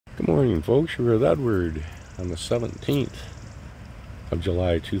Good morning, folks. We're with Edward on the 17th of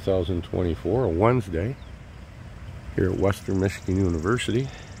July 2024, a Wednesday, here at Western Michigan University,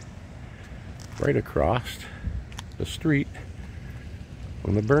 right across the street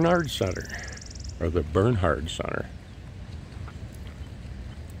from the Bernhard Center, or the Bernhard Center.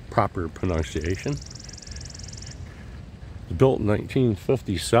 Proper pronunciation. Built in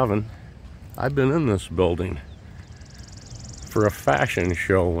 1957. I've been in this building for a fashion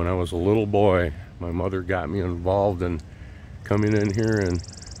show when I was a little boy. My mother got me involved in coming in here and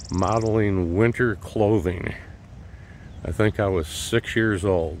modeling winter clothing. I think I was 6 years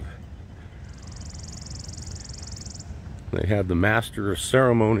old. They had the master of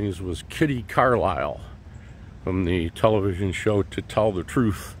ceremonies was Kitty Carlisle from the television show To Tell the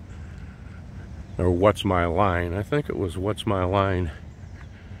Truth, or What's My Line. I think it was What's My Line?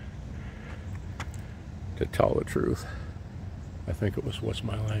 To Tell the Truth. I think it was What's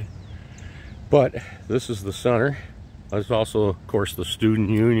My Line. But this is the center. There's also, of course, the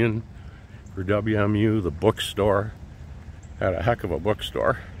student union for WMU, the bookstore. Had a heck of a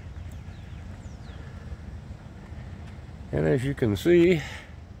bookstore. And as you can see,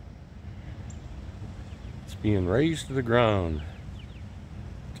 it's being razed to the ground.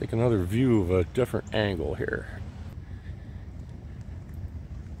 Take another view of a different angle here.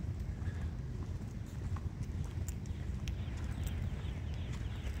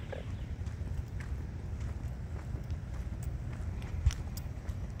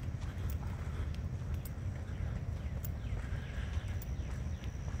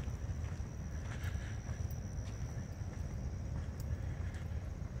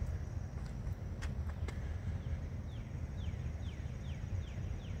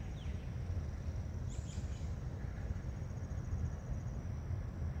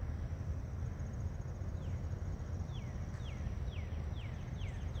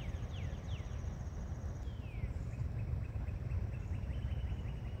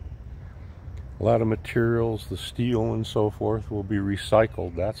 A lot of materials, the steel and so forth, will be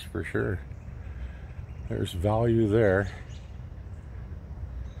recycled, that's for sure. There's value there.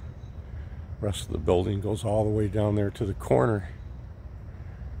 The rest of the building goes all the way down there to the corner.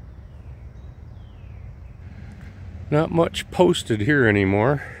 Not much posted here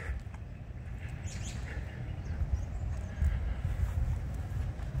anymore.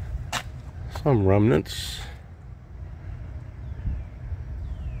 Some remnants.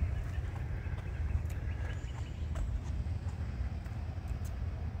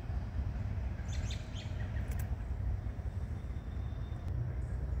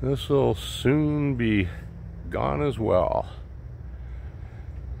 This will soon be gone as well.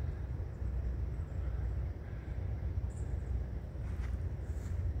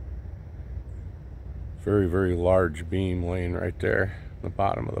 Very, very large beam laying right there at the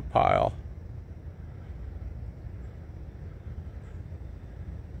bottom of the pile.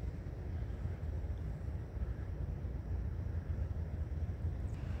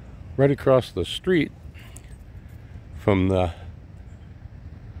 Right across the street from the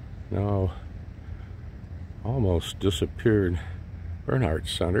now almost disappeared Bernhard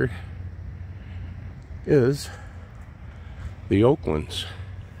Center is the Oaklands,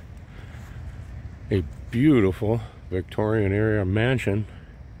 a beautiful Victorian era mansion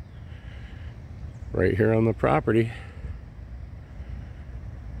right here on the property.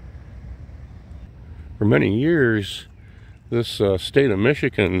 For many years, this state of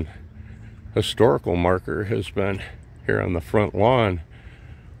Michigan historical marker has been here on the front lawn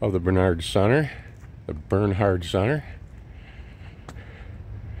of the Bernhard Center, the Bernhard Center.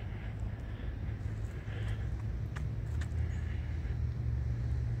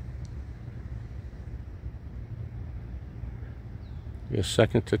 Give me a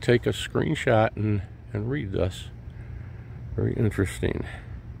second to take a screenshot and read this. Very interesting.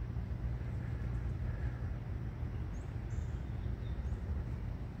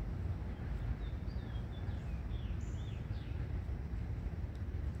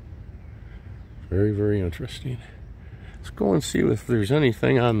 Very, very interesting. Let's go and see if there's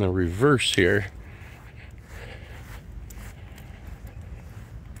anything on the reverse here.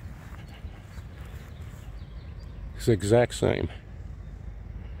 It's the exact same.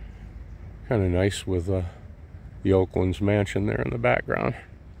 Kind of nice with the Oaklands mansion there in the background.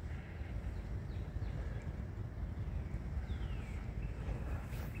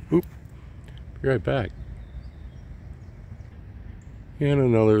 Oop, be right back. And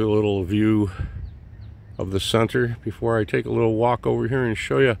another little view of the center before I take a little walk over here and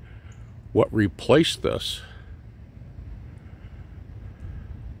show you what replaced this.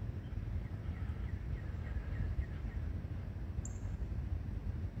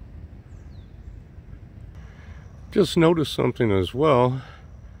 just noticed something as well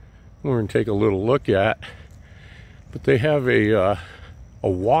we're going to take a little look at, but they have a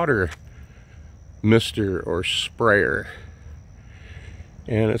water mister or sprayer,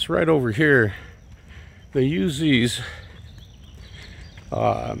 and it's right over here. They use these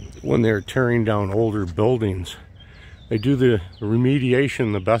when they're tearing down older buildings. They do the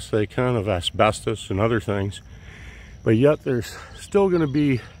remediation the best they can of asbestos and other things, but yet there's still going to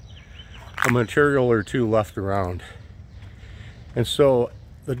be a material or two left around. And so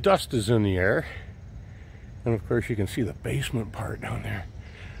the dust is in the air, and of course you can see the basement part down there.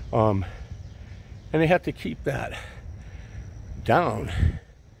 And they have to keep that down,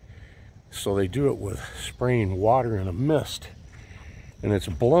 so they do it with spraying water in a mist, and it's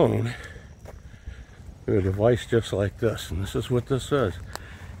blown through a device just like this. And this is what this is.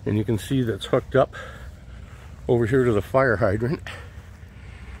 And you can see that's hooked up over here to the fire hydrant,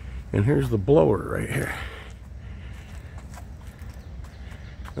 and here's the blower right here.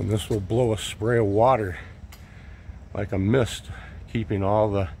 And this will blow a spray of water like a mist, keeping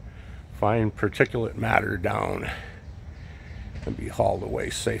all the fine particulate matter down and be hauled away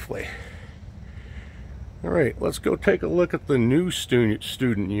safely. All right, let's go take a look at the new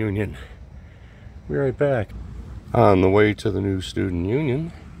student union. Be right back. On the way to the new student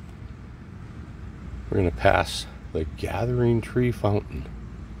union, we're going to pass the Gathering Tree Fountain.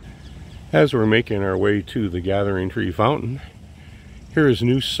 As we're making our way to the Gathering Tree Fountain, here is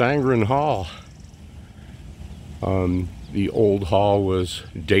New Sangren Hall. The old hall was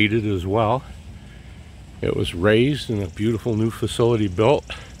dated as well. It was raised and a beautiful new facility built,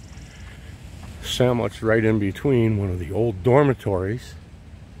 sandwiched right in between one of the old dormitories.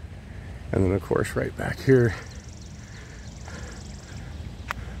 And then of course right back here,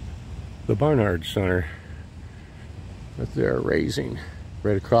 the Bernhard Center that they're raising.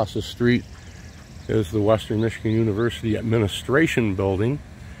 Right across the street is the Western Michigan University Administration Building.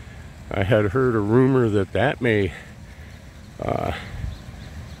 I had heard a rumor that that may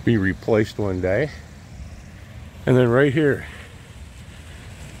be replaced one day. And then right here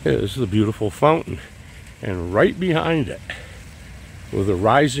is the beautiful fountain, and right behind it, with a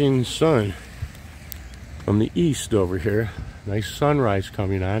rising sun from the east over here, nice sunrise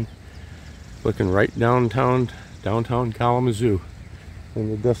coming on, looking right downtown Kalamazoo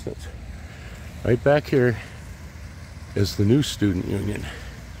in the distance. Right back here is the new student union,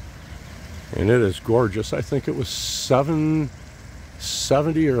 and it is gorgeous. I think it was $70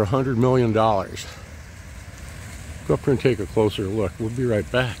 or $100 million. Go up here and take a closer look. We'll be right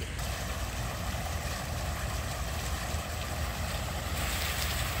back.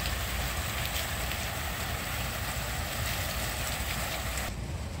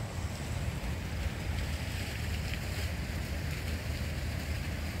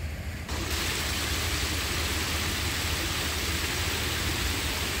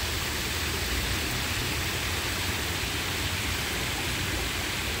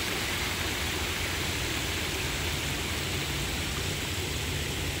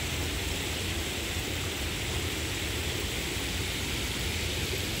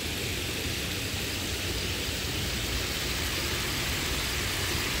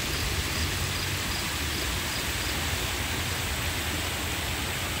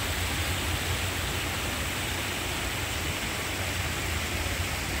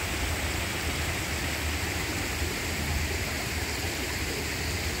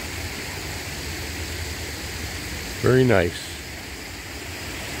 Very nice.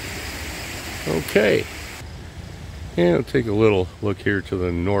 Okay, and we'll take a little look here to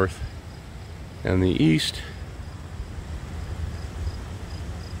the north and the east.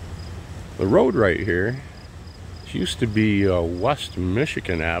 The road right here used to be West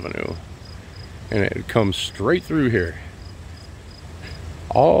Michigan Avenue, and it comes straight through here,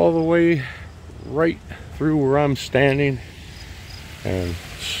 all the way right through where I'm standing, and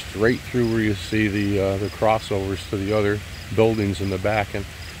straight through where you see the crossovers to the other buildings in the back, and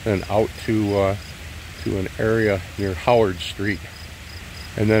then out to an area near Howard Street,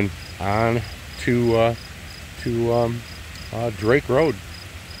 and then on to Drake Road.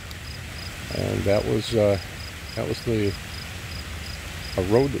 And that was a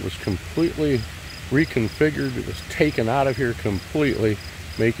road that was completely reconfigured. It was taken out of here completely,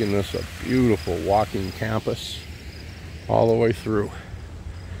 making this a beautiful walking campus all the way through.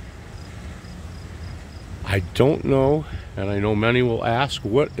 I don't know, and I know many will ask,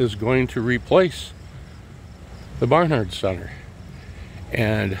 what is going to replace the Bernhard Center?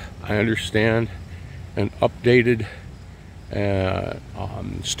 And I understand an updated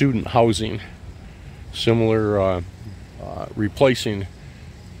student housing, similar replacing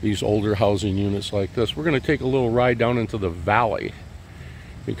these older housing units like this. We're going to take a little ride down into the valley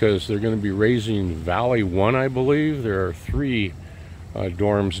because they're going to be raising Valley 1, I believe. There are 3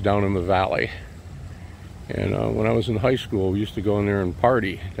 dorms down in the valley. And when I was in high school, we used to go in there and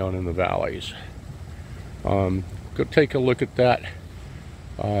party down in the valleys. Go take a look at that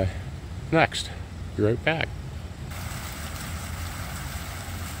next. Be right back.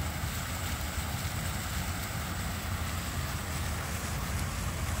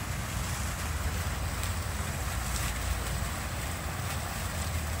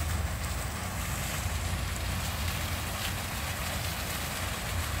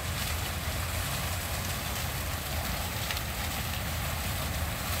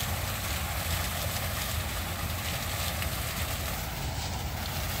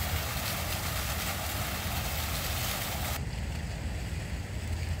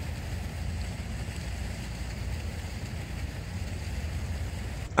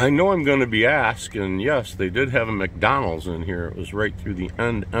 I know I'm going to be asked, and yes, they did have a McDonald's in here. It was right through the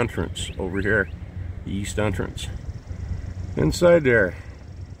end entrance over here, the east entrance. Inside there,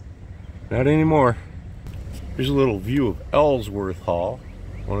 not anymore. Here's a little view of Ellsworth Hall,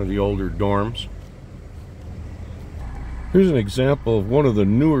 one of the older dorms. Here's an example of one of the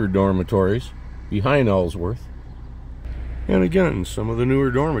newer dormitories behind Ellsworth. And again, some of the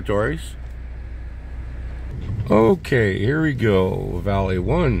newer dormitories. Okay, here we go. Valley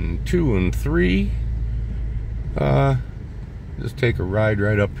 1, 2, and 3. Just take a ride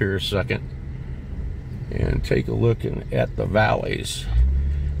right up here a second and take a look at the valleys.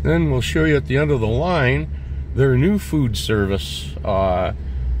 Then we'll show you at the end of the line their new food service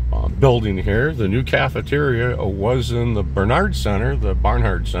building here. The new cafeteria was in the Bernhard Center, the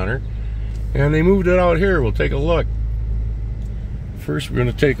Bernhard Center, and they moved it out here. We'll take a look. First, we're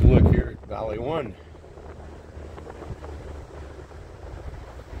going to take a look here at Valley 1.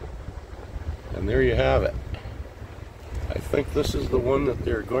 And there you have it. I think this is the one that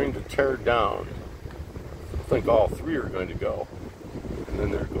they're going to tear down. I think all 3 are going to go. And then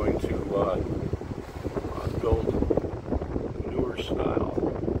they're going to build newer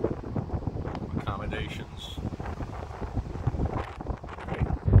style accommodations. Okay.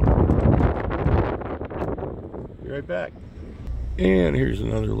 Be right back. And here's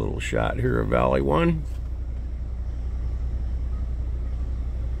another little shot here of Valley 1.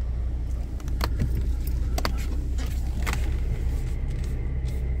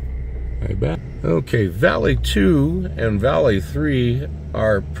 Okay, Valley 2 and Valley 3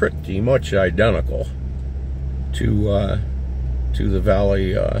 are pretty much identical to the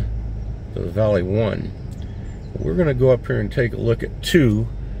Valley 1. We're going to go up here and take a look at 2.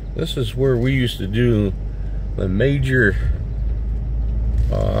 This is where we used to do the major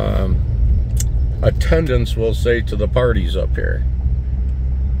attendance, we'll say, to the parties up here.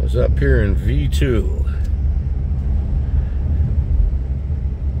 It was up here in V2.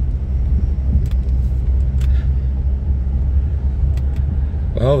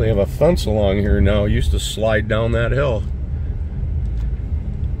 Well, they have a fence along here now. It used to slide down that hill.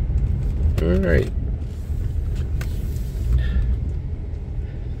 All right.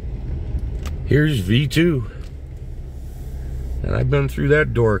 Here's V2. And I've been through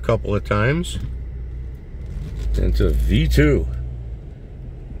that door a couple of times. Into V2.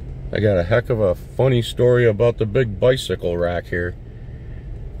 I got a heck of a funny story about the big bicycle rack here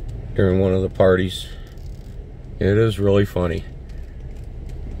during one of the parties. It is really funny.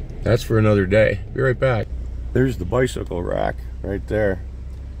 That's for another day. Be right back. There's the bicycle rack right there.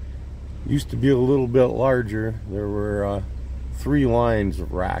 Used to be a little bit larger. There were 3 lines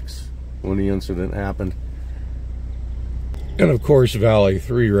of racks when the incident happened. And of course, Valley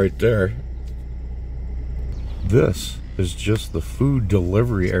 3 right there. This is just the food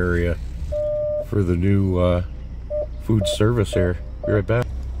delivery area for the new food service here. Be right back.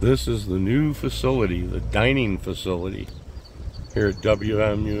 This is the new facility, the dining facility here at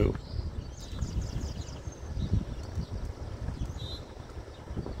WMU.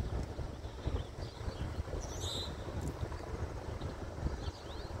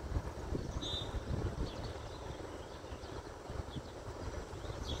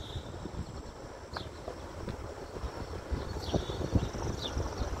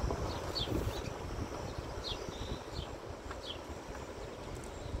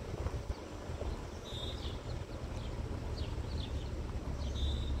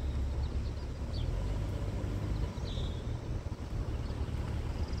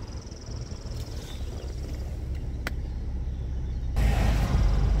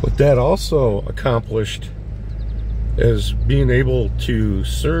 What that also accomplished is being able to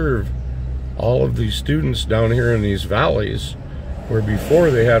serve all of these students down here in these valleys where before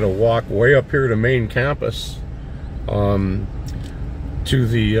they had to walk way up here to main campus, to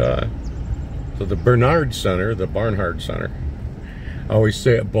the Bernhard Center, the Bernhard Center. I always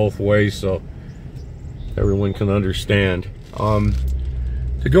say it both ways so everyone can understand. To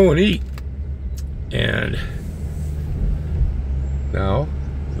go and eat. And now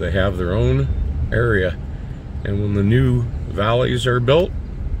they have their own area. And when the new valleys are built,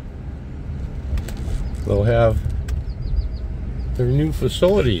 they'll have their new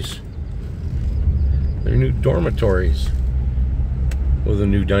facilities, their new dormitories with a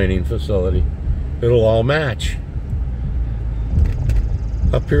new dining facility. It'll all match.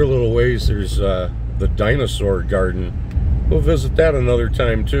 Up here a little ways, there's the dinosaur garden. We'll visit that another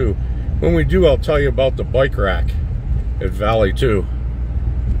time too. When we do, I'll tell you about the bike rack at Valley 2.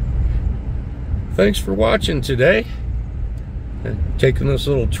 Thanks for watching today and taking this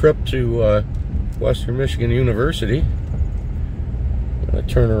little trip to Western Michigan University. I'm going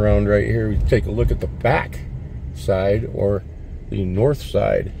to turn around right here. We take a look at the back side, or the north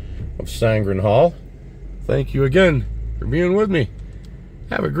side of Sangren Hall. Thank you again for being with me.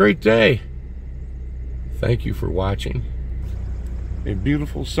 Have a great day. Thank you for watching. A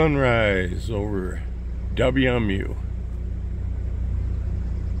beautiful sunrise over WMU.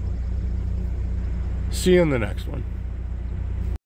 See you in the next one.